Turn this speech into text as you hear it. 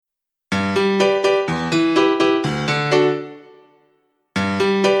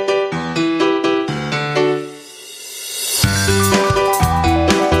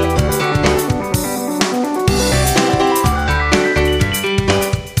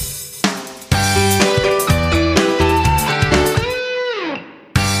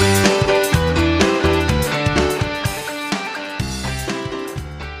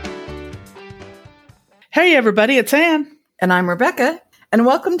everybody, it's Anne. And I'm Rebecca, and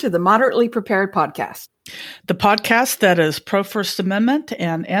welcome to the Moderately Prepared Podcast. The podcast that is pro-First Amendment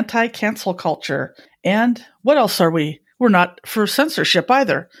and anti-cancel culture. And what else are we? We're not for censorship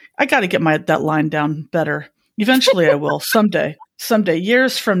either. I got to get that line down better. Eventually I will, someday,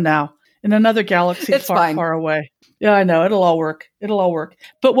 years from now, in another galaxy far away. Yeah, I know. It'll all work.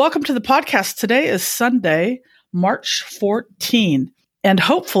 But welcome to the podcast. Today is Sunday, March 14. And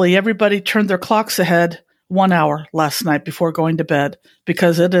hopefully everybody turned their clocks ahead 1 hour last night before going to bed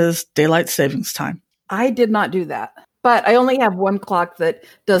because it is daylight savings time. I did not do that, but I only have one clock that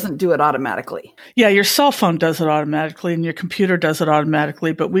doesn't do it automatically. Yeah, your cell phone does it automatically and your computer does it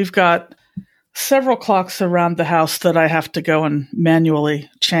automatically, but we've got several clocks around the house that I have to go and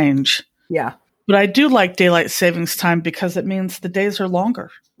manually change. Yeah. But I do like daylight savings time because it means the days are longer.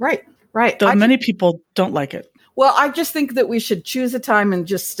 Right. Though many people don't like it. Well, I just think that we should choose a time and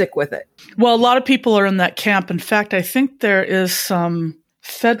just stick with it. Well, a lot of people are in that camp. In fact, I think there is some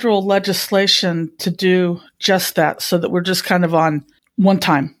federal legislation to do just that so that we're just kind of on one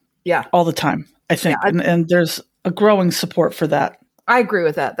time. Yeah. All the time, I think. Yeah, and there's a growing support for that. I agree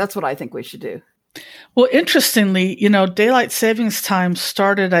with that. That's what I think we should do. Well, interestingly, daylight savings time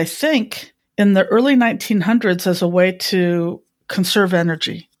started, I think, in the early 1900s as a way to conserve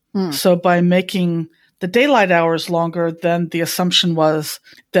energy. So by making the daylight hours longer, then the assumption was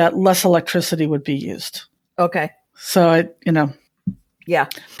that less electricity would be used. Okay. So yeah,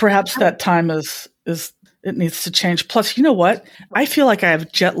 perhaps that time is it needs to change. Plus, you know what? I feel like I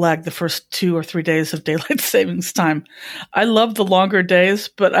have jet lag the first 2 or 3 days of daylight savings time. I love the longer days,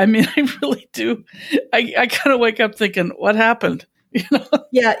 but I mean, I really do. I kind of wake up thinking, what happened?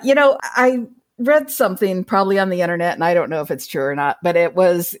 Yeah. I read something probably on the internet, and I don't know if it's true or not, but it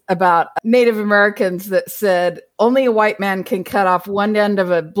was about Native Americans that said only a white man can cut off one end of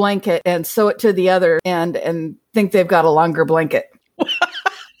a blanket and sew it to the other end and think they've got a longer blanket.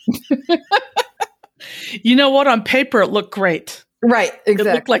 You know what? On paper, it looked great. Right,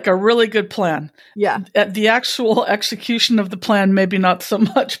 exactly. It looked like a really good plan. Yeah. The actual execution of the plan, maybe not so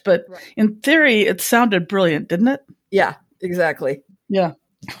much, but in theory, it sounded brilliant, didn't it? Yeah, exactly. Yeah.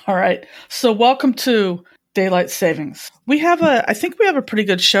 All right. So welcome to Daylight Savings. I think we have a pretty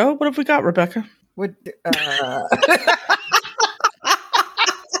good show. What have we got, Rebecca?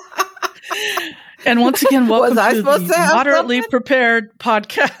 And once again, welcome to the Moderately Prepared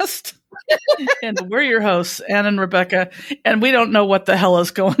Podcast. And we're your hosts, Anne and Rebecca, and we don't know what the hell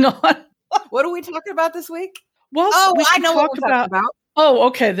is going on. What are we talking about this week? Well, I know what we're talking about. Oh,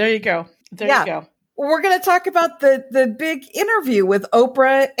 okay. There you go. You go. We're going to talk about the big interview with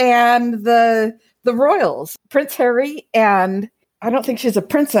Oprah and the royals, Prince Harry, and I don't think she's a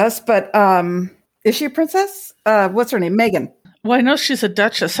princess, but is she a princess? What's her name? Meghan. Well, I know she's a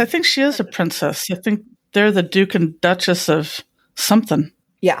duchess. I think she is a princess. I think they're the Duke and Duchess of something.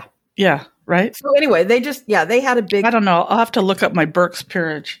 Yeah. Yeah, right? So anyway, they had a big... I don't know. I'll have to look up my Burke's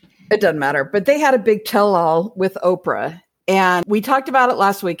Peerage. It doesn't matter. But they had a big tell-all with Oprah. And we talked about it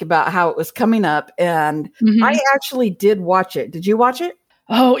last week about how it was coming up. And I actually did watch it. Did you watch it?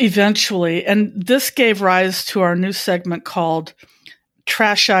 Oh, eventually. And this gave rise to our new segment called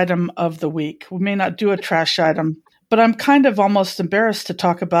Trash Item of the Week. We may not do a trash item, but I'm kind of almost embarrassed to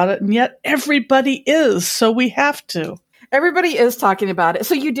talk about it. And yet everybody is. So we have to. Everybody is talking about it.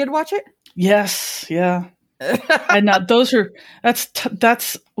 So you did watch it? Yes. Yeah. And now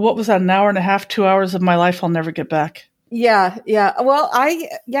that's what was that, an hour and a half, 2 hours of my life I'll never get back. Yeah. Well,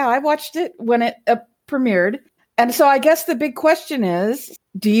 I watched it when it premiered. And so I guess the big question is,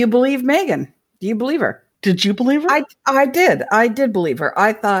 do you believe Meghan? Do you believe her? Did you believe her? I did. I did believe her.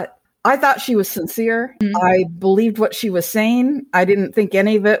 I thought she was sincere. Mm-hmm. I believed what she was saying. I didn't think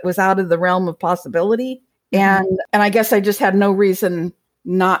any of it was out of the realm of possibility. And I guess I just had no reason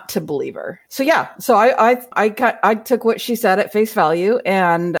not to believe her. So yeah, so I took what she said at face value,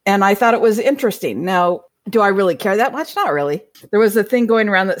 and I thought it was interesting. Now, do I really care that much? Not really. There was a thing going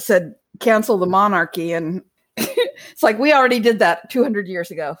around that said cancel the monarchy, and it's like we already did that 200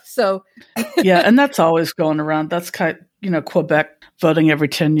 years ago. So yeah, and that's always going around. That's Quebec voting every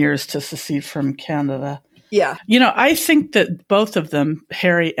 10 years to secede from Canada. Yeah. I think that both of them,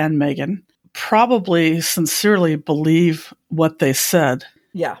 Harry and Meghan, probably sincerely believe what they said.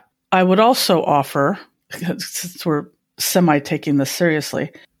 Yeah. I would also offer, since we're semi-taking this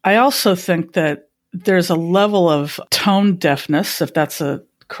seriously, I also think that there's a level of tone deafness, if that's a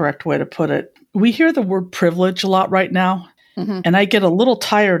correct way to put it. We hear the word privilege a lot right now, and I get a little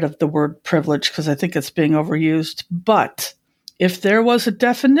tired of the word privilege because I think it's being overused. But if there was a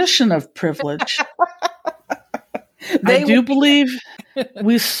definition of privilege, I do believe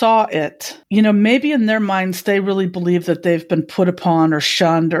We saw it. You know, maybe in their minds, they really believe that they've been put upon or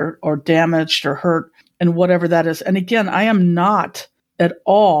shunned or damaged or hurt and whatever that is. And again, I am not at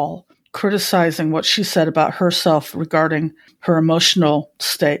all criticizing what she said about herself regarding her emotional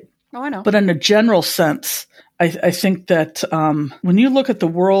state. Oh, I know. But in a general sense, I think that when you look at the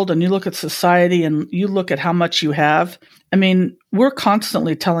world and you look at society and you look at how much you have, I mean, we're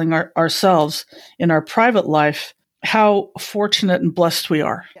constantly telling ourselves in our private life how fortunate and blessed we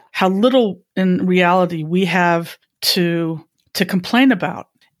are, how little in reality we have to complain about.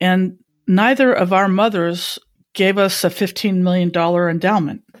 And neither of our mothers gave us a $15 million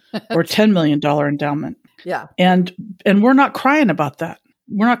endowment or $10 million endowment. Yeah. And we're not crying about that.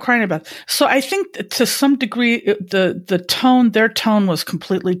 We're not crying about it. So I think that to some degree, their tone was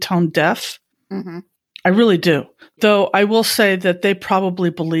completely tone deaf. Mm-hmm. I really do. Though I will say that they probably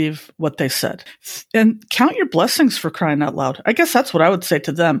believe what they said. And count your blessings, for crying out loud. I guess that's what I would say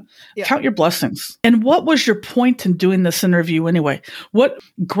to them. Yeah. Count your blessings. And what was your point in doing this interview anyway? What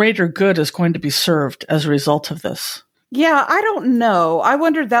greater good is going to be served as a result of this? Yeah, I don't know. I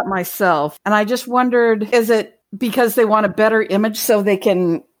wondered that myself. And I just wondered, is it because they want a better image so they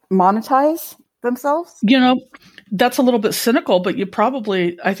can monetize themselves? You know, that's a little bit cynical, but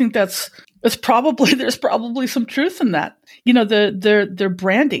I think there's probably some truth in that. You know, their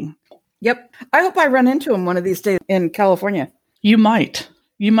branding. Yep. I hope I run into them one of these days in California. You might,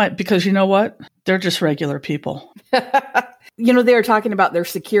 because you know what? They're just regular people. You know, they were talking about their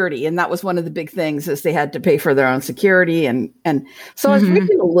security, and that was one of the big things is they had to pay for their own security. And so I was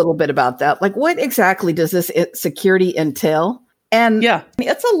reading a little bit about that. Like, what exactly does this security entail? And yeah,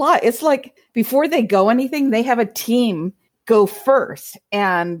 it's a lot. It's like before they go anything, they have a team go first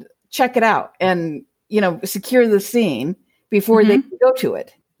and check it out and, you know, secure the scene before they go to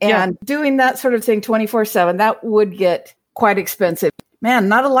it. And doing that sort of thing 24/7, that would get quite expensive. Man,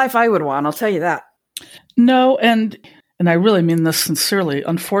 not a life I would want. I'll tell you that. No. And I really mean this sincerely.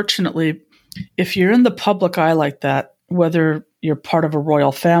 Unfortunately, if you're in the public eye like that, whether you're part of a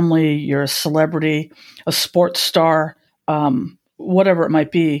royal family, you're a celebrity, a sports star, whatever it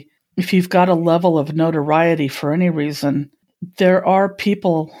might be, if you've got a level of notoriety for any reason, there are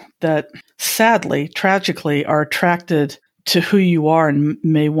people that sadly, tragically, are attracted to who you are and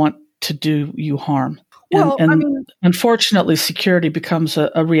may want to do you harm. Well, and unfortunately, security becomes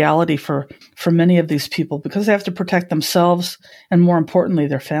a reality for many of these people because they have to protect themselves and, more importantly,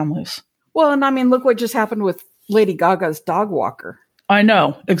 their families. Well, and I mean, look what just happened with Lady Gaga's dog walker. I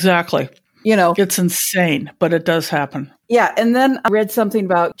know, exactly. You know, it's insane, but it does happen. Yeah. And then I read something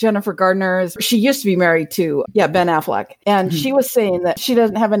about Jennifer Gardner. She used to be married to, Ben Affleck. And she was saying that she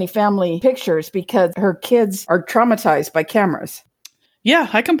doesn't have any family pictures because her kids are traumatized by cameras. Yeah,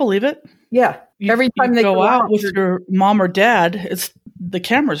 I can believe it. Yeah. Every time they go out with your mom or dad, it's the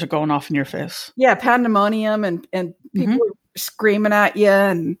cameras are going off in your face. Yeah, pandemonium and people are screaming at you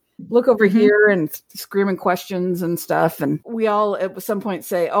and look over here and screaming questions and stuff. And we all at some point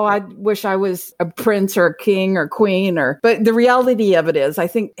say, oh, I wish I was a prince or a king or queen but the reality of it is, I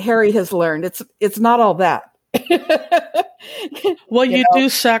think Harry has learned it's not all that. Well, you do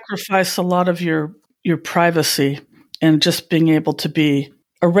sacrifice a lot of your privacy and just being able to be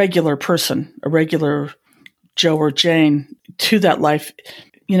a regular person, a regular Joe or Jane to that life.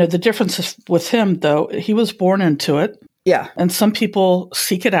 You know, the difference is with him, though, he was born into it. Yeah. And some people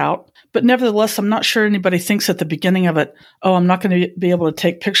seek it out. But nevertheless, I'm not sure anybody thinks at the beginning of it, oh, I'm not going to be able to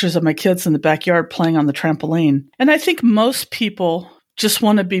take pictures of my kids in the backyard playing on the trampoline. And I think most people just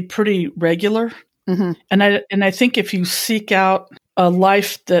want to be pretty regular. Mm-hmm. And I think if you seek out a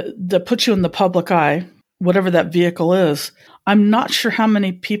life that puts you in the public eye, whatever that vehicle is, I'm not sure how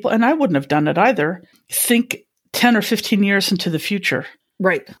many people, and I wouldn't have done it either, think 10 or 15 years into the future.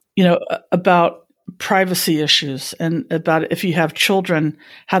 Right. You know, about privacy issues and about if you have children,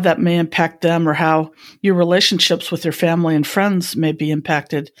 how that may impact them or how your relationships with your family and friends may be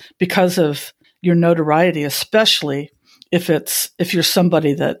impacted because of your notoriety, especially if you're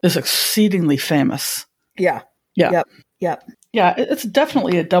somebody that is exceedingly famous. Yeah. Yeah. Yep. Yeah. It's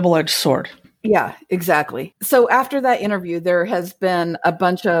definitely a double-edged sword. Yeah, exactly. So after that interview, there has been a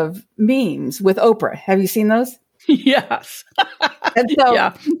bunch of memes with Oprah. Have you seen those? Yes. And so,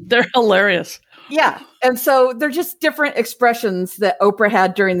 yeah, they're hilarious. Yeah. And so they're just different expressions that Oprah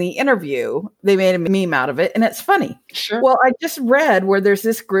had during the interview. They made a meme out of it, and it's funny. Sure. Well, I just read where there's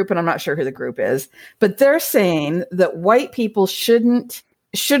this group, and I'm not sure who the group is, but they're saying that white people shouldn't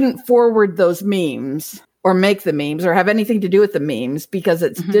forward those memes or make the memes or have anything to do with the memes because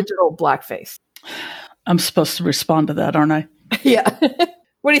it's digital blackface. I'm supposed to respond to that, aren't I? Yeah.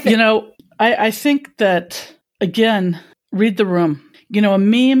 What do you think? You know, I think that, again, read the room. A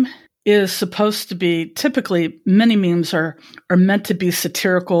meme is supposed to be, typically, many memes are meant to be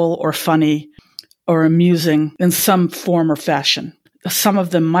satirical or funny or amusing in some form or fashion. Some of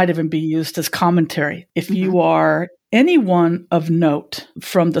them might even be used as commentary. If you are anyone of note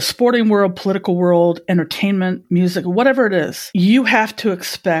from the sporting world, political world, entertainment, music, whatever it is, you have to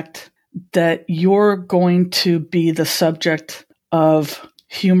expect that you're going to be the subject of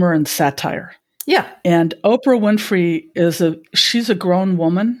humor and satire. Yeah. And Oprah Winfrey she's a grown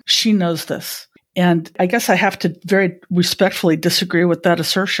woman. She knows this. And I guess I have to very respectfully disagree with that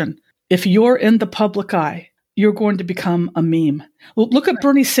assertion. If you're in the public eye, you're going to become a meme. Well, look at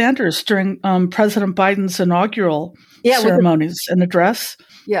Bernie Sanders during President Biden's inaugural ceremonies and address.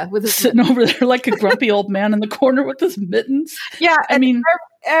 Yeah, with his sitting over there like a grumpy old man in the corner with his mittens. Yeah, I mean,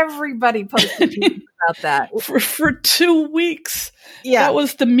 everybody posted about that for 2 weeks. Yeah, that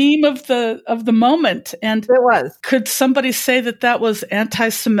was the meme of the moment. And it was. Could somebody say that was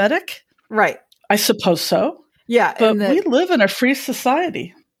anti-Semitic? Right. I suppose so. Yeah, but we live in a free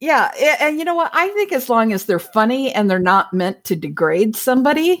society. Yeah, and you know what? I think as long as they're funny and they're not meant to degrade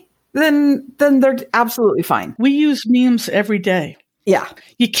somebody, then they're absolutely fine. We use memes every day. Yeah.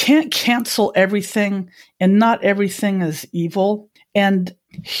 You can't cancel everything, and not everything is evil. And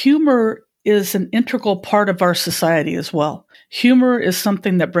humor is an integral part of our society as well. Humor is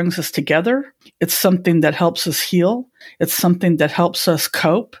something that brings us together. It's something that helps us heal. It's something that helps us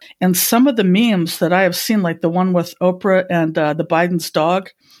cope. And some of the memes that I have seen, like the one with Oprah and the Biden's dog,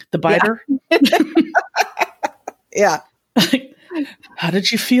 the biter. Yeah. How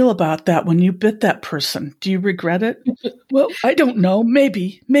did you feel about that when you bit that person? Do you regret it? Well, I don't know.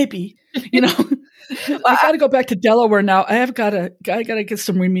 Maybe. I got to go back to Delaware now. I got to get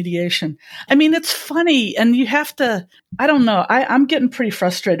some remediation. I mean, it's funny, and you have to. I don't know. I'm getting pretty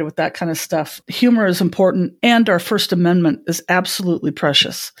frustrated with that kind of stuff. Humor is important, and our First Amendment is absolutely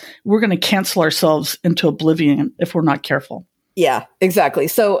precious. We're going to cancel ourselves into oblivion if we're not careful. Yeah, exactly.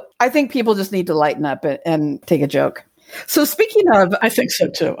 So I think people just need to lighten up and take a joke. So speaking of, I think so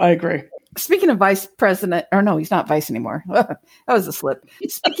too. I agree. Speaking of vice president, or no, he's not vice anymore. That was a slip.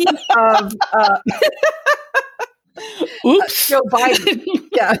 Speaking of, oops, Joe Biden.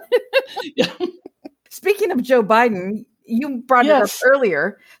 Yeah. Yeah. Speaking of Joe Biden, you brought it up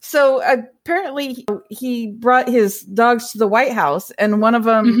earlier. So apparently he brought his dogs to the White House, and one of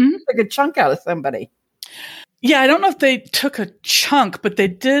them took a chunk out of somebody. Yeah, I don't know if they took a chunk, but they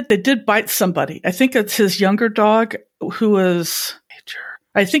did bite somebody. I think it's his younger dog who is Major.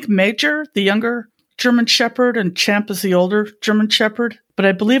 I think Major, the younger German Shepherd, and Champ is the older German Shepherd. But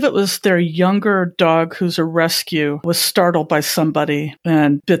I believe it was their younger dog, who's a rescue, was startled by somebody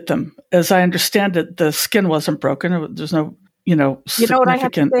and bit them. As I understand it, the skin wasn't broken. There's no, significant what I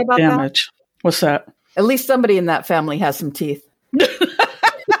have to say about damage. That? What's that? At least somebody in that family has some teeth.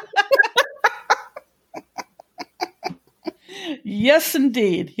 Yes,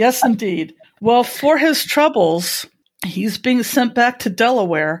 indeed. Yes, indeed. Well, for his troubles, he's being sent back to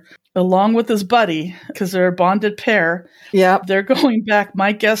Delaware along with his buddy because they're a bonded pair. Yeah. They're going back.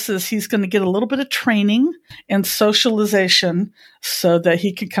 My guess is he's going to get a little bit of training and socialization so that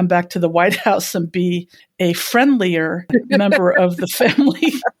he can come back to the White House and be a friendlier member of the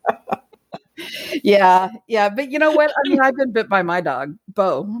family. Yeah. Yeah. But you know what? I mean, I've been bit by my dog,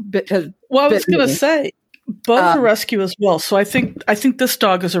 Bo. Well, I was going to say, Bo's a rescue as well. So I think this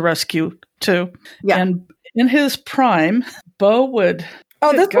dog is a rescue too. Yeah. And in his prime, Bo would.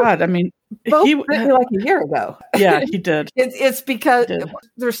 Oh, that's God! I mean, Bo bit me like a year ago. Yeah, he did. It's because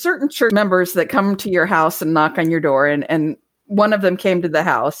there's certain church members that come to your house and knock on your door, and one of them came to the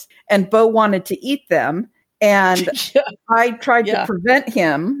house, and Bo wanted to eat them. And I tried to prevent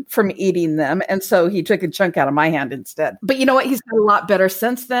him from eating them. And so he took a chunk out of my hand instead. But you know what? He's got a lot better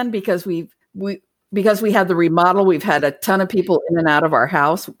since then because we had the remodel. We've had a ton of people in and out of our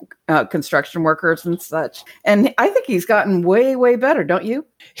house, construction workers and such. And I think he's gotten way, way better, don't you?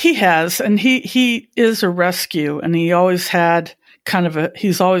 He has. And he is a rescue. And he always had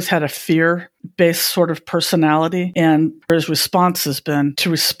he's always had a fear-based sort of personality, and his response has been to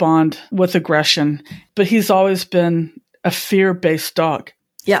respond with aggression. But he's always been a fear-based dog.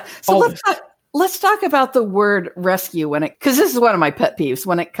 Yeah. So let's talk about the word rescue because this is one of my pet peeves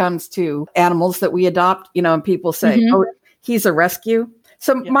when it comes to animals that we adopt, and people say, oh, he's a rescue.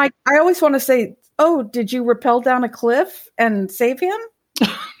 So Mike, I always want to say, oh, did you rappel down a cliff and save him?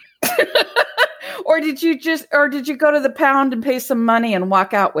 Or did you go to the pound and pay some money and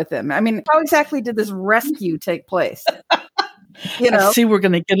walk out with him? I mean, how exactly did this rescue take place? I see we're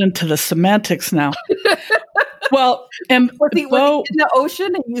going to get into the semantics now. Well, and Was he Bo, in the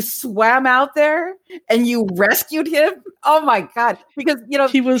ocean and you swam out there and you rescued him? Oh my God. Because,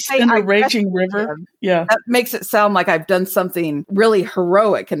 he was say in I a raging rescued river. him, Yeah. that makes it sound like I've done something really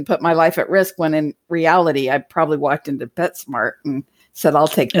heroic and put my life at risk, when in reality, I probably walked into PetSmart and said, I'll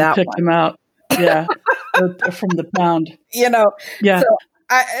take And that picked one. him out. Yeah. From the pound. Yeah. Yeah. So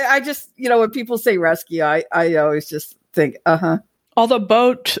I just, when people say rescue, I always just think, Although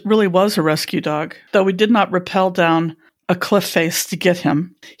Boat really was a rescue dog, though we did not rappel down a cliff face to get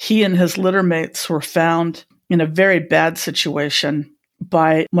him. He and his litter mates were found in a very bad situation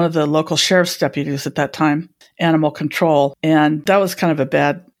by one of the local sheriff's deputies at that time, animal control. And that was kind of a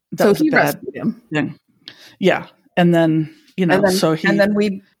bad rescued him. thing. Yeah. And then, and then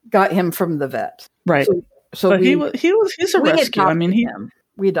we got him from the vet. Right. So he's a rescue. I mean,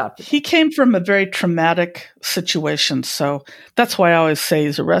 we adopted him. He came from a very traumatic situation. So that's why I always say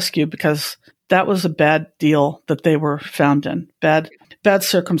he's a rescue, because that was a bad deal that they were found in. Bad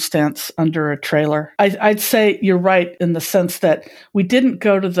circumstance under a trailer. I'd say you're right in the sense that we didn't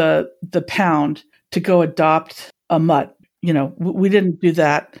go to the pound to go adopt a mutt. We didn't do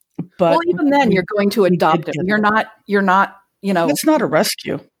that. But even then, you're going to adopt him. You're not. It's not a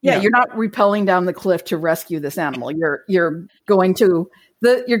rescue. Yeah, you're not rappelling down the cliff to rescue this animal. You're going to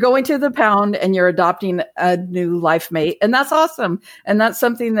the pound and you're adopting a new life mate, and that's awesome. And that's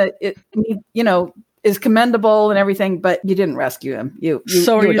something that is commendable and everything. But you didn't rescue him.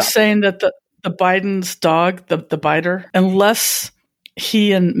 Are you saying that the Biden's dog, the biter, unless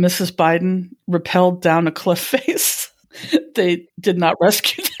he and Mrs. Biden rappelled down a cliff face, they did not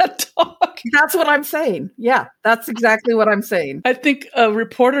rescue that dog? That's what I'm saying. Yeah, that's exactly what I'm saying. I think a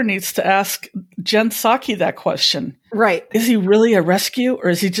reporter needs to ask Jen Psaki that question. Right. Is he really a rescue, or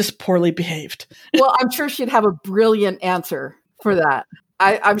is he just poorly behaved? Well, I'm sure she'd have a brilliant answer for that.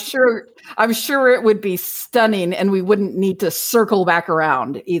 I'm sure it would be stunning, and we wouldn't need to circle back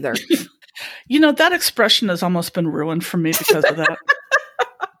around either. That expression has almost been ruined for me because of that.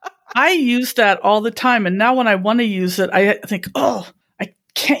 I use that all the time, and now when I want to use it, I think, I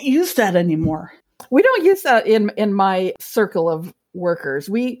can't use that anymore. We don't use that in my circle of workers.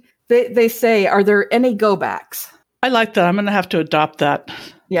 They say, are there any go backs? I like that. I'm going to have to adopt that.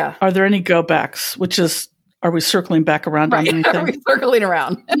 Yeah. Are there any go backs? Which is, are we circling back around on anything? Are we circling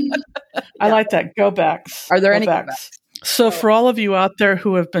around? I like that. Go backs. Are there any go backs? So for all of you out there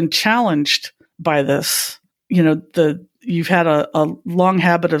who have been challenged by this, you've had a long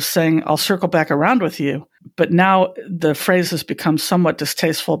habit of saying, I'll circle back around with you. But now the phrase has become somewhat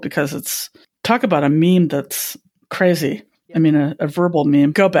distasteful because it's talk about a meme that's crazy. I mean, a verbal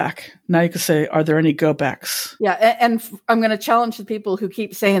meme. Go back. Now you can say, are there any go backs? Yeah. And I'm going to challenge the people who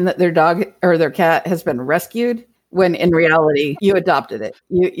keep saying that their dog or their cat has been rescued, when in reality, you adopted it.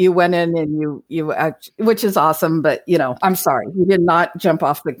 You went in and you which is awesome. But, I'm sorry. You did not jump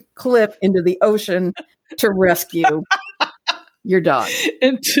off the cliff into the ocean to rescue your dog.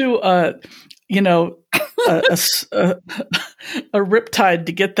 Into a riptide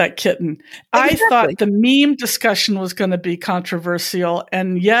to get that kitten. Exactly. I thought the meme discussion was going to be controversial.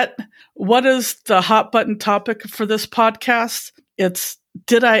 And yet, what is the hot button topic for this podcast? It's,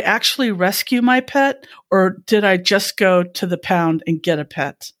 did I actually rescue my pet, or did I just go to the pound and get a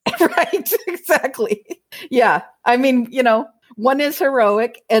pet? Right. Exactly. Yeah. I mean, one is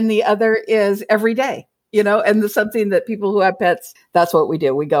heroic and the other is every day. And something that people who have pets, that's what we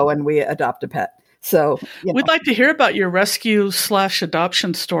do. We go and we adopt a pet. So we'd like to hear about your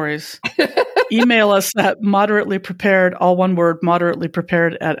rescue/adoption stories. Email us at moderatelyprepared, all one word,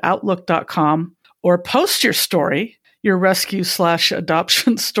 moderatelyprepared @outlook.com, or post your story, your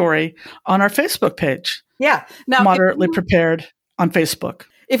rescue/adoption story, on our Facebook page. Yeah. Now, Moderately Prepared on Facebook.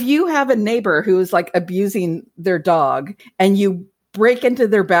 If you have a neighbor who is abusing their dog and you break into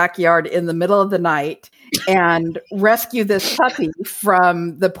their backyard in the middle of the night and rescue this puppy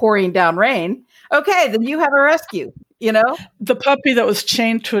from the pouring down rain, okay, then you have a rescue, The puppy that was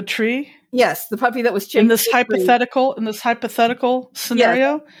chained to a tree? Yes, the puppy that was chained in this hypothetical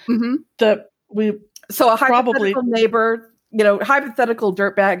scenario, yes. Mm-hmm. That we a hypothetical neighbor, hypothetical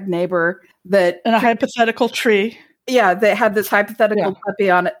dirtbag neighbor that in a hypothetical tree. Yeah, they had this hypothetical puppy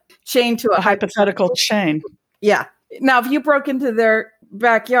on it, chained to a hypothetical chain. Yeah. Now, if you broke into their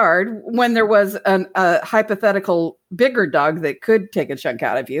backyard when there was a hypothetical bigger dog that could take a chunk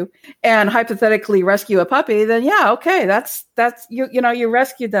out of you and hypothetically rescue a puppy, then okay, that's you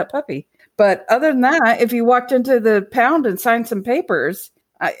rescued that puppy. But other than that, if you walked into the pound and signed some papers,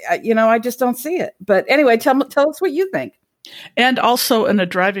 I just don't see it. But anyway, tell us what you think. And also in a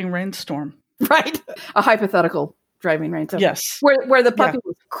driving rainstorm, right? A hypothetical driving rainstorm. Yes, where the puppy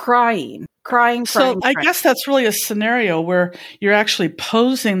was crying. Crying. So I guess that's really a scenario where you're actually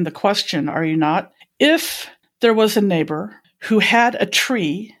posing the question, are you not? If there was a neighbor who had a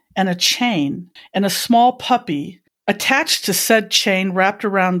tree and a chain and a small puppy attached to said chain wrapped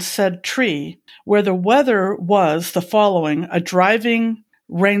around said tree, where the weather was the following: a driving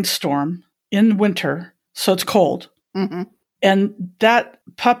rainstorm in winter, so it's cold, and that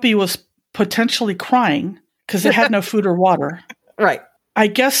puppy was potentially crying because it had no food or water. Right. I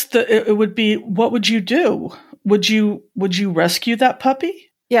guess it would be, what would you do? Would you rescue that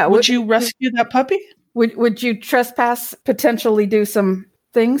puppy? Yeah. Would you rescue that puppy? Would you trespass, potentially do some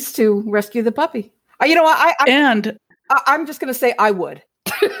things to rescue the puppy? I'm just going to say I would.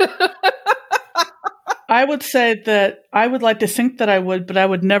 I would say that I would like to think that I would, but I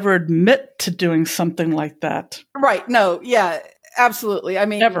would never admit to doing something like that. Right. No. Yeah, absolutely. I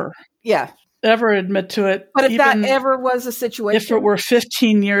mean, ever. Yeah. Ever admit to it. But if that ever was a situation. If it were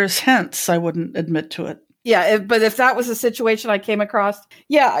 15 years hence, I wouldn't admit to it. Yeah. But if that was a situation I came across,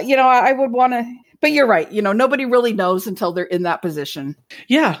 yeah, I would want to. But you're right. Nobody really knows until they're in that position.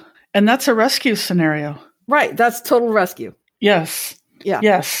 Yeah. And that's a rescue scenario. Right. That's total rescue. Yes. Yeah.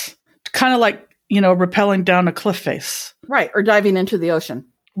 Yes. Kind of like, rappelling down a cliff face. Right. Or diving into the ocean.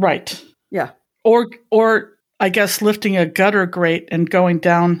 Right. Yeah. Or I guess lifting a gutter grate and going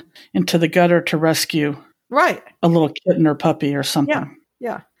down into the gutter to rescue a little kitten or puppy or something. Yeah.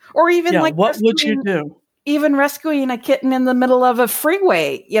 Yeah. Or even what would you do? Even rescuing a kitten in the middle of a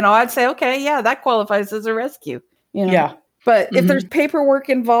freeway, I'd say, okay, yeah, that qualifies as a rescue. Yeah. But if there's paperwork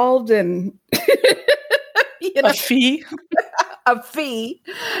involved and a fee,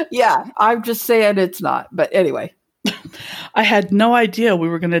 yeah, I'm just saying it's not. But anyway, I had no idea we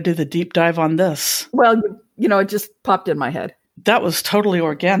were going to do the deep dive on this. Well, it just popped in my head. That was totally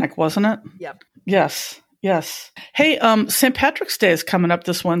organic, wasn't it? Yep. Yes. Yes. Hey, St. Patrick's Day is coming up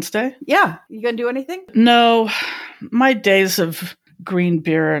this Wednesday. Yeah. You going to do anything? No. My days of green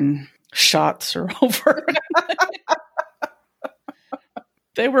beer and shots are over.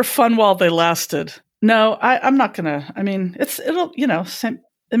 They were fun while they lasted. No, I'm not going to. I mean,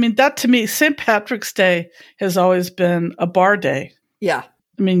 that to me, St. Patrick's Day has always been a bar day. Yeah.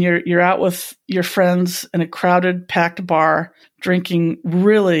 I mean, you're out with your friends in a crowded, packed bar, drinking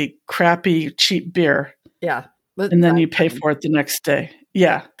really crappy, cheap beer. Yeah. And then you pay for it the next day.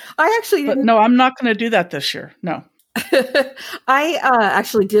 Yeah. No, I'm not going to do that this year. No. I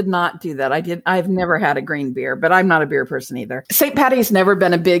actually did not do that. I've never had a green beer, but I'm not a beer person either. St. Patty's never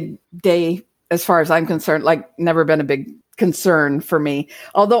been a big day as far as I'm concerned, never been a big concern for me.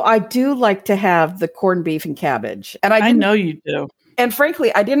 Although I do like to have the corned beef and cabbage. And I know you do. And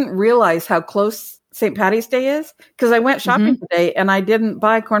frankly, I didn't realize how close St. Patty's Day is because I went shopping today and I didn't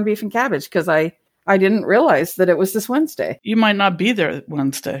buy corned beef and cabbage because I didn't realize that it was this Wednesday. You might not be there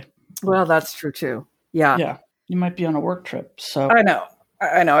Wednesday. Well, that's true too. Yeah. Yeah. You might be on a work trip. So I know.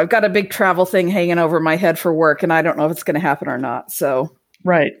 I've got a big travel thing hanging over my head for work and I don't know if it's going to happen or not. So.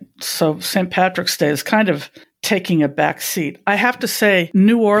 Right. So St. Patrick's Day is kind of taking a back seat. I have to say,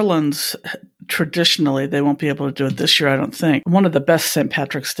 New Orleans, traditionally, they won't be able to do it this year, I don't think. One of the best St.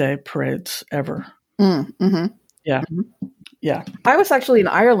 Patrick's Day parades ever. Mm-hmm. Yeah. Yeah. I was actually in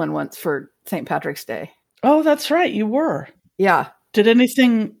Ireland once for St. Patrick's Day. Oh, that's right. You were. Yeah. Did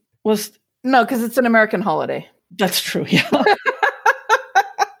anything No, because it's an American holiday. That's true. Yeah.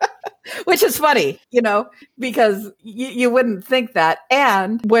 Which is funny, because you wouldn't think that.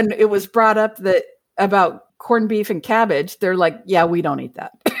 And when it was brought up about corned beef and cabbage, they're like, yeah, we don't eat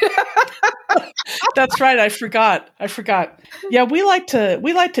that. That's right. I forgot. Yeah, we like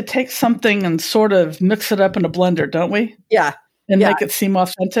to take something and sort of mix it up in a blender, don't we? Yeah. And make it seem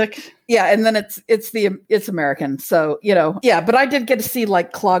authentic. Yeah, and then it's American. So, yeah, but I did get to see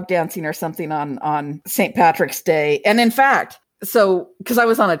clog dancing or something on St. Patrick's Day. And in fact, because I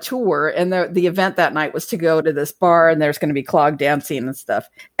was on a tour and the event that night was to go to this bar and there's going to be clog dancing and stuff.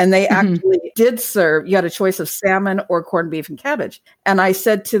 And they actually did serve, you had a choice of salmon or corned beef and cabbage. And I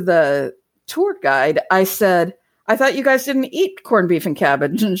said to the tour guide, I said, I thought you guys didn't eat corned beef and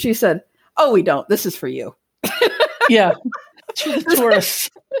cabbage. And she said, oh, we don't. This is for you. Yeah. It's for the tourists.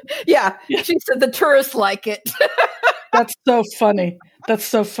 Yeah. She said the tourists like it. That's so funny.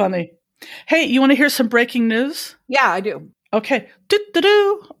 Hey, you want to hear some breaking news? Yeah, I do. Okay.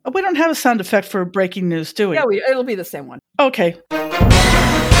 Do-do-do. We don't have a sound effect for breaking news, do we? Yeah, it'll be the same one. Okay.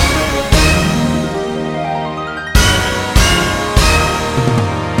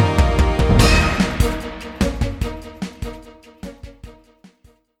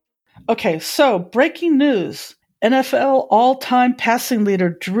 Okay, so breaking news. NFL all-time passing leader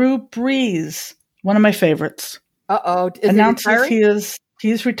Drew Brees, one of my favorites, Uh-oh. announces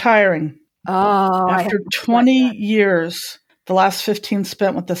he's retiring. Oh, After 20 years, the last 15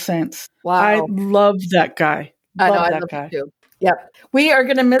 spent with the Saints. Wow. I love that guy. I know, Love I that love guy. him too. Yep. We are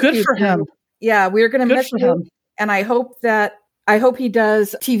going to miss you. Good for Drew. him. Yeah, we are going to Good miss for you. him. And I hope he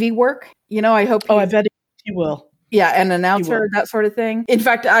does TV work. I hope. Oh, I bet he will. Yeah, an announcer, that sort of thing. In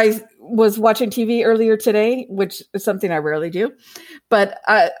fact, I was watching TV earlier today, which is something I rarely do. But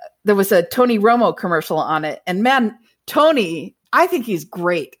there was a Tony Romo commercial on it. And man, Tony, I think he's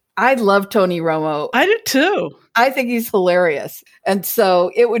great. I love Tony Romo. I do too. I think he's hilarious. And so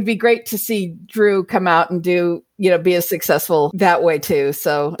it would be great to see Drew come out and be as successful that way too.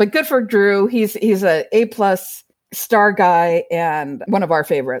 So, but good for Drew. He's a A+ star guy and one of our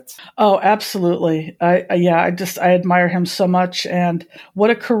favorites. Oh, absolutely. I admire him so much, and what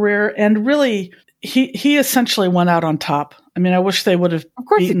a career. And really, he essentially went out on top. I mean, I wish they would have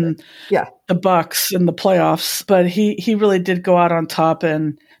beaten the Bucs in the playoffs, but he really did go out on top,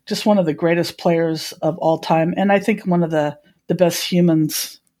 and just one of the greatest players of all time. And I think one of the best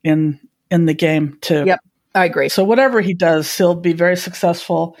humans in the game too. Yep. I agree. So whatever he does, he'll be very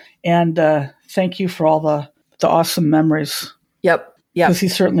successful. And thank you for all the awesome memories. Yep. Because he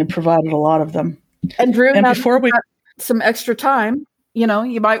certainly provided a lot of them. And Drew, and before we got some extra time, you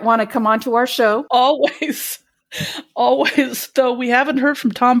might want to come on to our show. Always. Though we haven't heard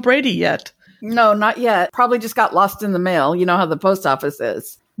from Tom Brady yet. No, not yet. Probably just got lost in the mail. You know how the post office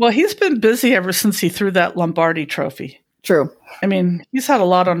is. Well, he's been busy ever since he threw that Lombardi trophy. True. I mean, he's had a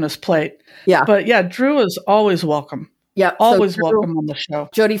lot on his plate. Yeah. But yeah, Drew is always welcome. Yeah. Always welcome on the show.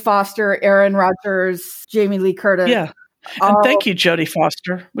 Jodie Foster, Aaron Rodgers, Jamie Lee Curtis. Yeah. And thank you, Jodie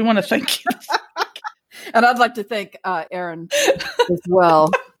Foster. We want to thank you. And I'd like to thank Aaron as well.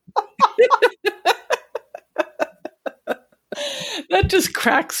 That just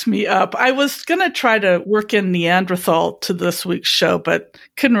cracks me up. I was going to try to work in Neanderthal to this week's show, but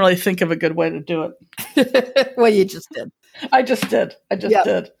couldn't really think of a good way to do it. Well, you just did. I just did.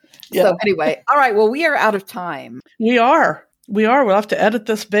 Yeah. So anyway, all right. Well, we are out of time. We are. We'll have to edit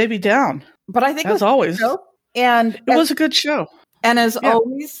this baby down. But I think as always, and it was a good show. And as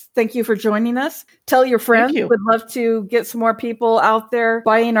always, thank you for joining us. Tell your friends. We'd love to get some more people out there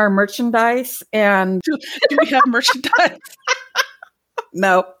buying our merchandise. And do we have merchandise?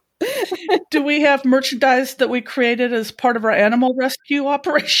 No. Do we have merchandise that we created as part of our animal rescue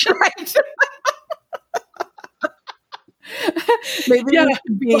operation? Right. Maybe we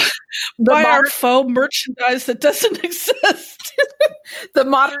should be buy our faux merchandise that doesn't exist. The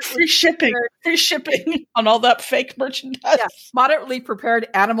moderate free shipping on all that fake merchandise. Yeah. Moderately prepared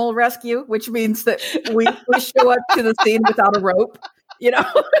animal rescue, which means that we show up to the scene without a rope,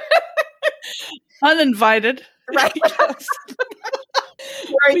 uninvited. Right.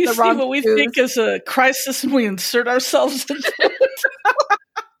 We see what we think is a crisis and we insert ourselves into it.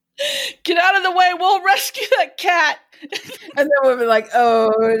 Get out of the way, we'll rescue that cat. And then we'll be like, oh,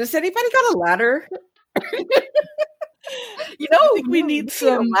 does anybody got a ladder? I think we need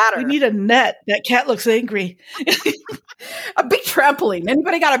some ladder. We need a net. That cat looks angry. A big trampoline.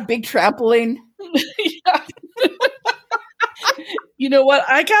 Anybody got a big trampoline? Yeah. You know what?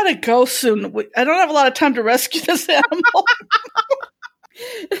 I gotta go soon. I don't have a lot of time to rescue this animal.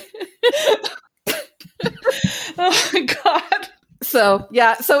 Oh my God. So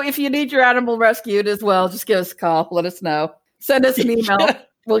if you need your animal rescued as well, just give us a call. Let us know. Send us an email. Yeah.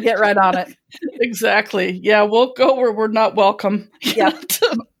 We'll get right on it. Exactly. Yeah, we'll go where we're not welcome. Yeah.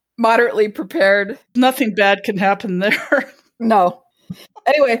 Moderately prepared. Nothing bad can happen there. No.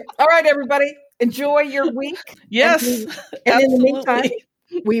 Anyway, all right, everybody. Enjoy your week. Yes. And in the meantime,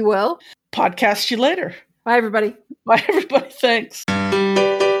 we will podcast you later. Bye, everybody. Bye, everybody. Thanks.